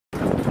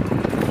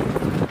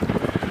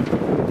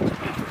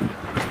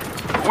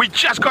We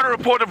just got a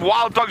report of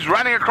wild dogs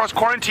running across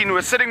quarantine.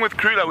 We're sitting with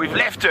Krula. We've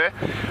left her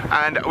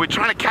and we're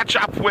trying to catch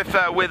up with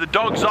where the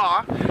dogs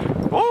are.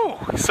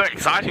 Oh, it's so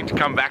exciting to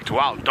come back to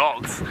wild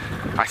dogs.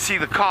 I see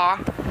the car.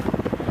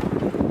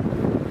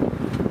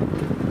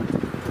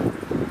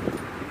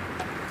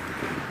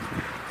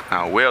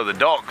 Now, where are the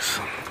dogs?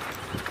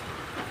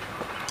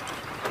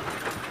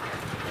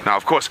 Now,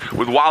 of course,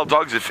 with wild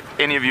dogs, if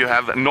any of you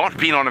have not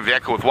been on a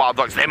vehicle with wild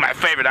dogs, they're my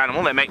favorite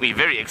animal. They make me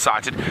very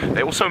excited.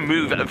 They also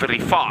move very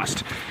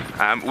fast.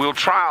 We'll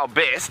try our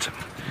best,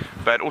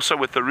 but also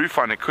with the roof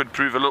on, it could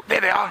prove a little...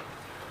 There they are!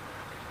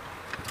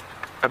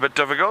 A bit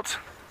difficult.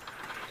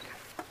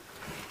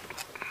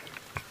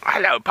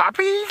 Hello,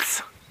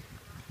 puppies!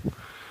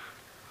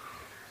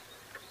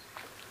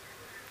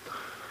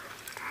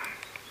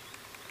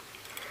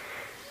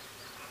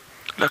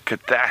 Look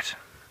at that.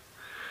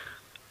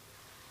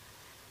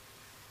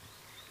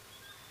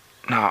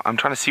 Now, I'm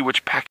trying to see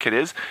which pack it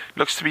is.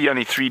 Looks to be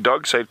only 3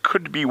 dogs, so it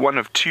could be one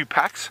of 2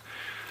 packs.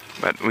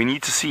 But we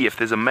need to see if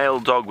there's a male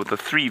dog with the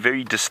 3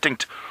 very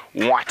distinct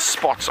white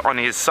spots on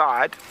his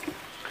side.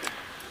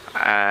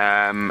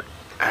 And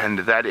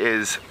that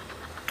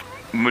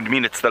would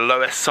mean it's the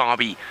Lower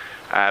Sabi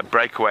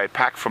breakaway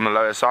pack from the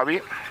Lower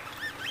Sabi.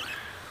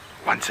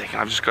 1 second,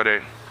 I've just got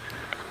to...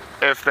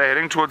 If they're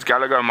heading towards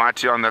Gallagher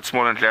Mighty on that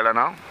small Ndlela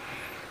now.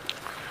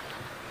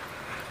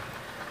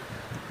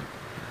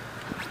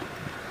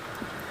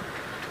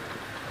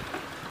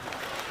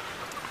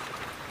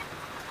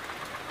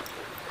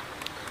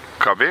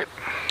 Copy.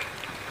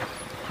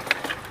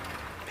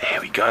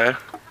 There we go.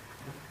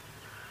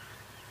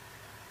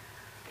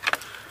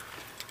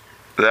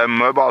 They're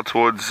mobile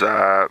towards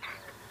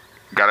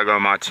Gallagher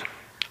Mighty.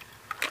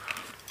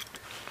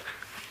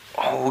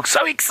 Oh,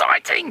 so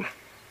exciting!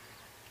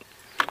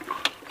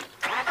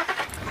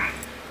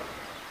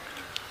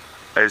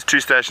 There's 2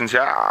 stations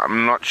here.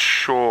 I'm not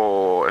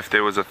sure if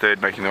there was a 3rd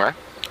making the way.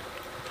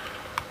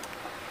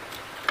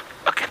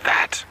 Look at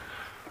that.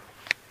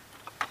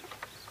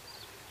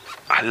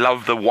 I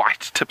love the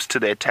white tips to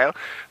their tail.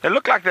 They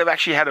look like they've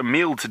actually had a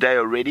meal today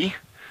already.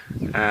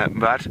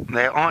 But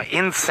they are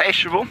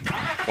insatiable.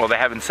 Well, they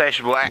have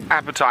insatiable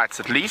appetites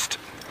at least.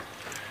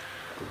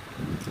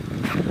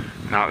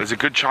 Now, there's a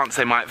good chance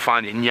they might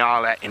find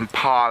Inyala,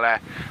 Impala,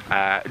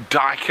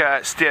 Duiker,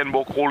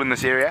 Steenbok, all in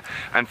this area.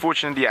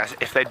 Unfortunately, yes,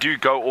 if they do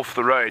go off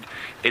the road,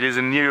 it is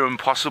near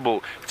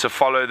impossible to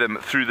follow them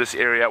through this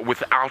area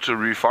without a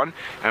roof on.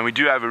 And we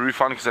do have a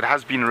roof on because it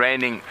has been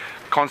raining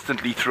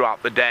constantly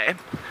throughout the day.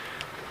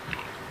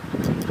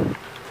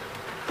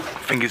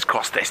 Fingers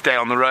crossed they stay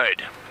on the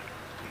road.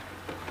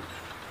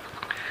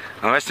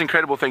 Now, the most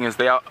incredible thing is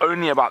there are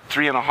only about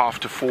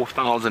 3,500 to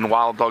 4,000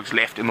 wild dogs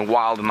left in the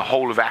wild in the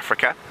whole of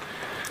Africa.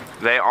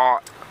 They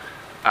are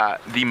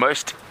the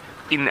most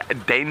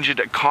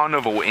endangered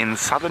carnivore in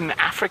southern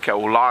Africa,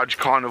 or large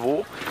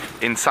carnivore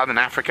in southern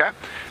Africa,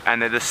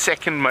 and they're the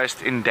 2nd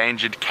most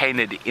endangered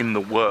canid in the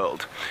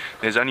world.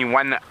 There's only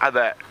one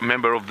other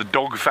member of the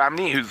dog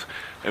family who's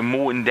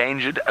more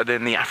endangered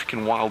than the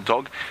African wild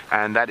dog,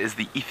 and that is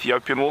the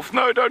Ethiopian wolf.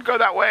 No, don't go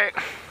that way.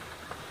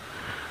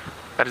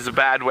 That is a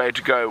bad way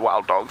to go,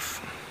 wild dogs.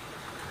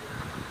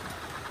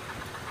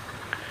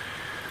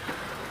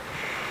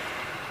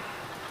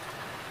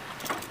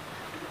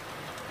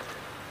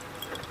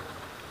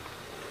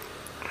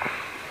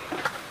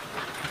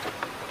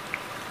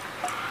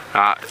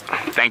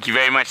 Thank you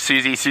very much,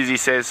 Susie. Susie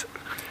says,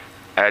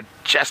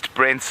 just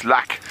Brent's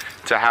luck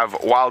to have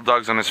wild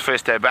dogs on his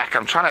first day back.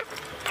 I'm trying to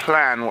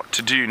plan what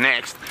to do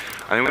next.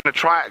 I think we're going to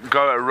try and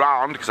go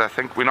around because I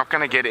think we're not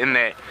going to get in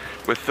there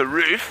with the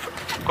roof.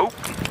 Oh.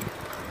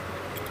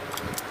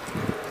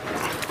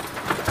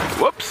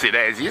 Whoopsie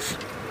daisies.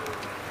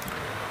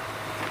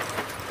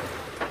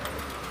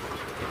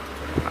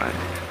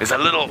 There's a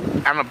little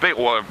and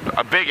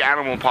a big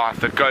animal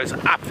path that goes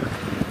up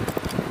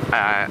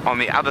on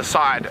the other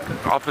side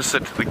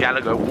opposite the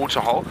Gallagher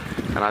waterhole,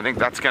 and I think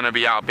that's going to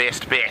be our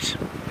best bet.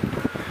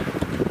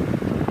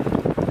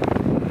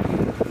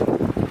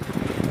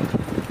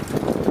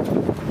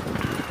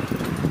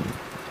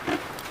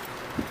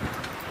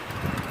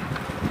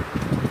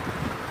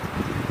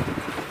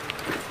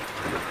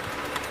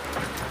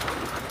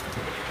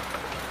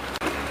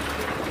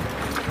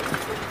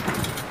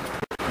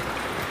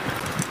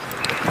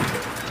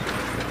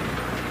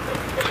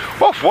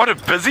 Oh, what a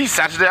busy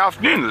Saturday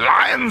afternoon.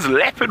 Lions,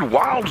 leopard,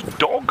 wild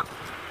dog.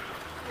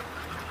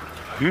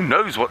 Who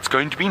knows what's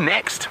going to be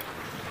next?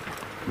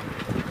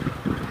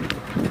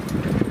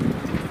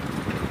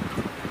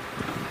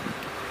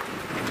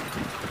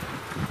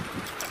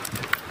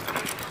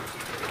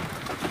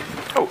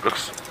 Oh,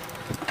 looks...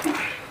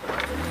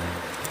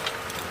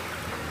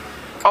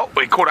 Oh,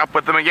 we caught up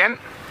with them again.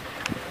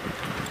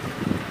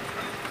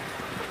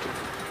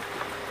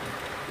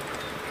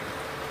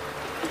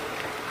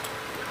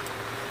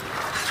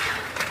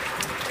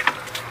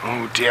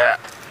 Oh dear.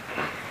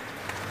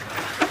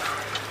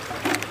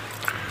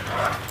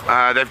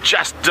 They've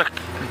just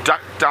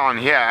ducked down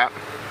here.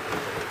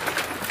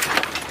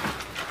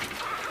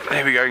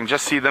 There we go, you can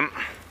just see them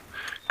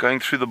going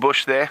through the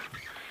bush there.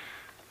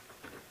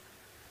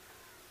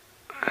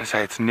 I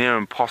say it's near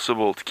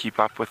impossible to keep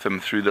up with them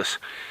through this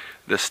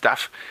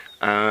stuff.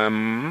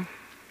 Trying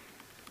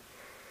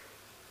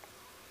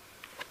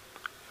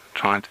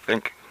to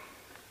think.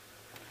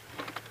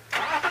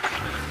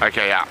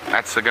 Okay, yeah,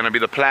 that's going to be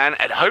the plan,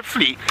 and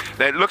hopefully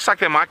it looks like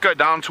they might go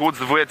down towards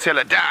the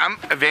Vuetela Dam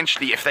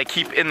eventually if they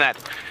keep in that.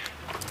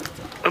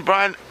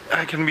 Brian,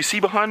 can we see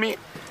behind me?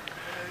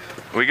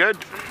 Are we good?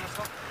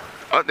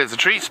 Oh, there's a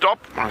tree. Stop.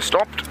 I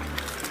stopped.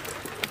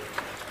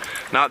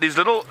 Now these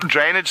little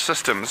drainage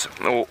systems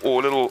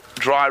or little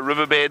dry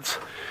riverbeds,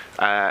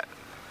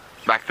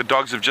 like the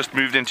dogs have just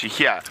moved into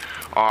here,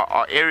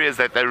 are areas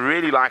that they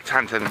really like to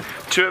hunt, and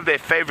two of their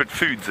favorite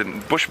foods,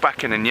 and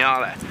bushbuck and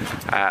nyala,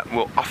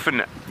 will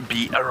often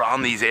be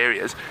around these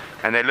areas,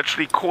 and they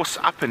literally course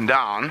up and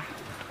down.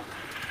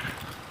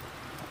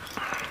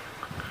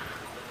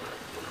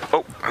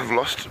 Oh, I've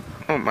lost.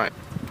 Oh, my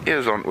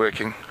ears aren't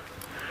working.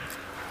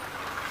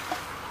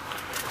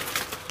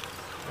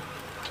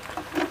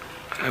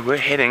 We're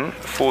heading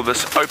for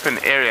this open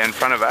area in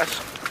front of us.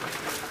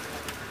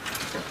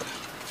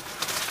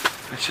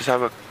 Let's just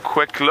have a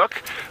quick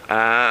look.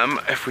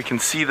 If we can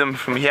see them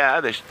from here,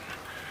 they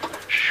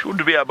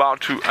should be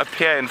about to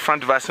appear in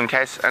front of us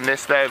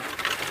unless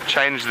they've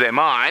changed their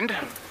mind.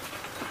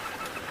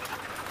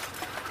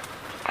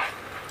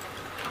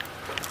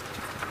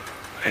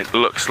 It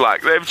looks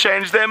like they've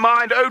changed their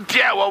mind. Oh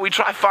dear, well, we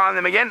try find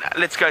them again.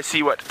 Let's go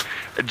see what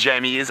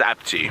Jamie is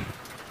up to.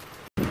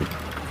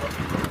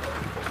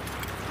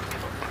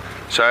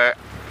 So,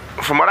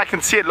 from what I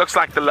can see, it looks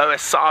like the lower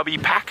Sabi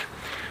pack.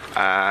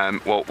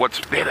 Well,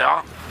 there they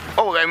are.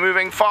 Oh, they're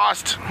moving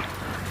fast.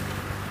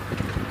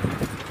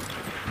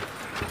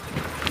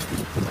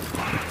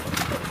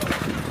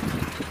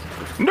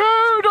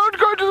 No, don't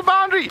go to the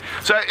boundary.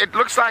 So it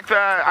looks like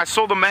I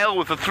saw the male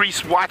with the 3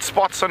 white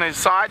spots on his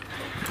side,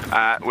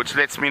 which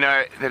lets me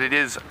know that it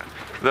is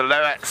the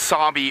lower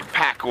Sabi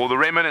pack, or the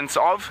remnants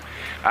of.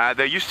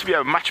 There used to be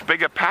a much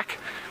bigger pack,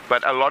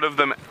 but a lot of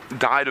them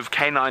died of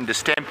canine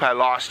distemper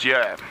last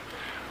year.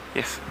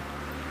 Yes.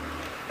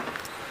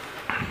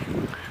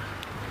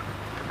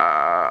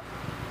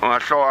 I'm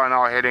sure I'm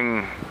now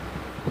heading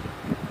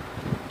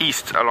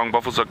east along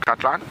Buffelshoek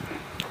Cutline.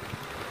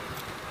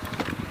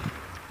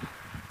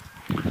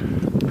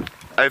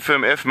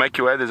 AFMF, make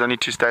your way, there's only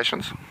 2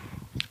 stations.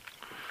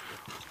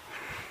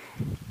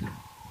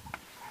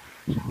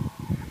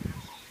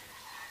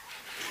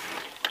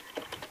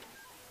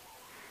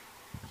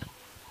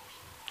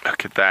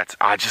 Look at that,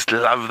 I just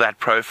love that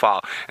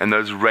profile and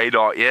those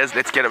radar ears.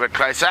 Let's get a bit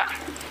closer.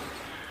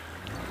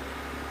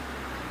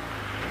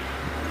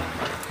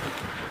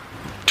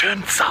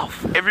 Turn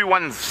south.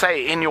 Everyone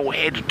say in your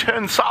head,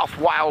 turn south,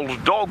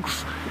 wild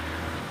dogs.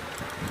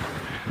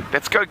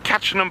 Let's go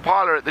catch an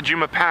impala at the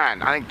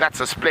Jumapan. I think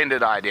that's a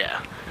splendid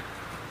idea.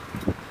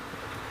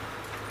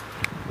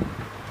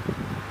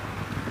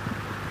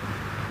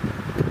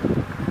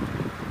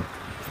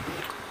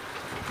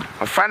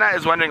 Fana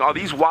is wondering, are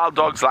these wild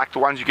dogs like the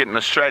ones you get in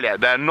Australia?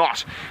 They're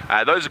not.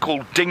 Those are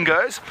called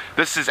dingoes.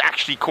 This is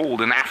actually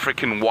called an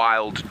African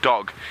wild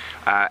dog.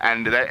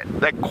 And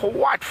they're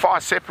quite far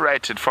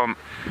separated from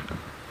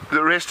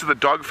the rest of the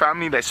dog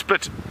family. They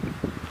split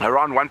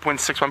around 1.6,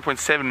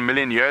 1.7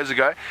 million years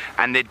ago,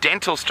 and their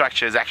dental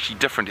structure is actually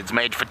different. It's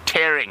made for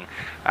tearing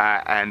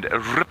and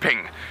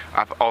ripping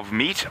up of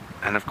meat,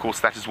 and of course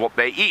that is what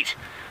they eat.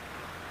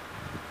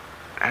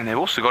 And they've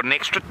also got an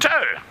extra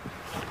toe.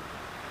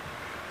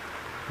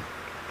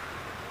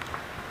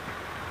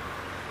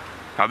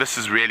 Now this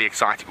is really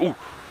exciting. Ooh,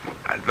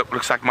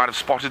 looks like I might have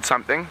spotted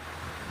something.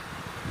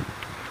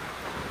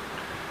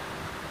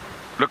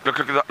 Look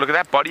at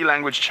that body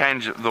language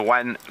change.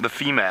 The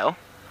female.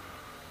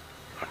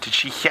 Did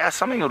she hear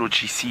something or did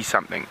she see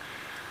something?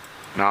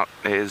 Now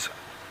there's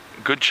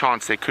a good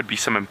chance there could be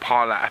some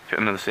impala up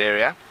in this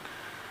area.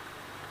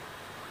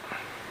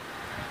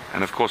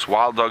 And of course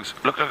wild dogs,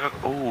 look,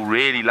 oh,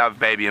 really love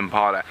baby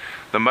impala.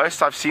 The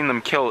most I've seen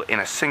them kill in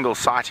a single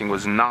sighting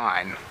was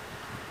 9.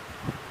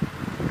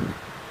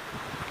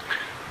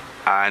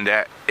 And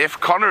if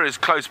Connor is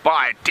close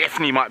by, it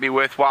definitely might be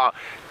worthwhile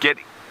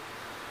getting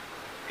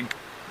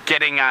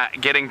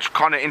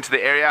Connor into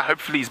the area.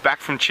 Hopefully he's back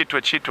from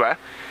Chitwa,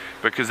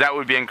 because that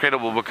would be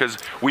incredible, because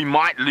we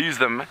might lose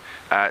them,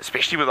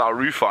 especially with our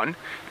roof on,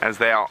 as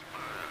they are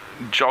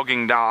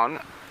jogging down.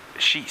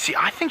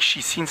 I think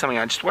she's seen something.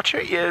 I just watch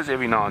her ears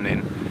every now and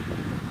then.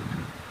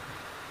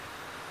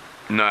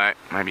 No,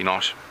 maybe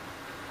not.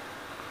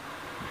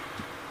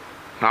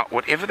 Now,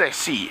 whatever they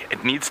see,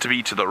 it needs to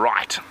be to the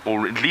right,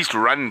 or at least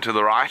run to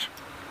the right.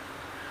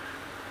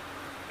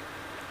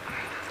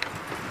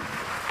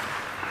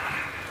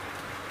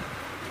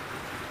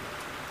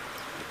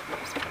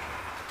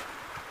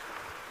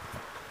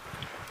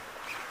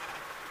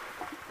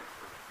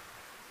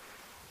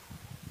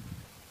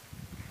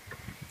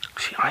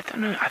 See, I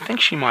don't know, I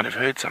think she might have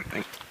heard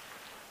something.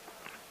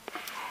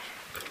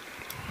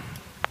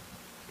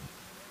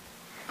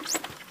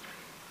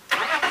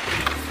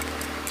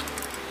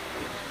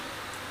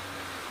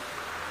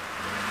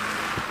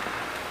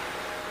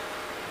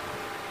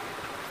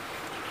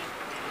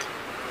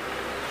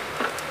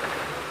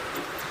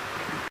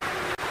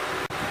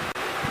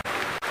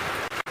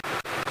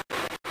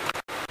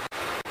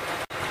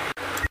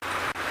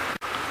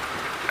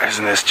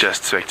 Isn't this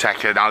just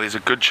spectacular? Now there's a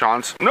good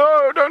chance.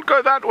 No, don't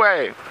go that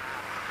way.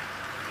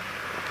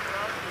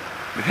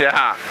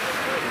 Yeah.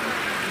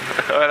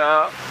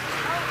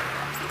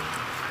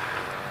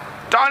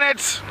 Darn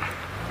it!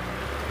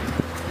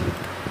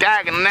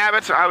 Dag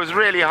nabbit, I was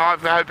really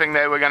hoping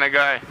they were going to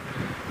go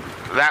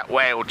that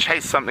way or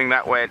chase something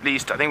that way at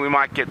least. I think we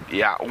might get,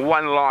 yeah,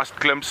 one last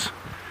glimpse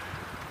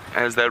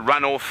as they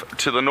run off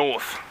to the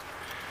north.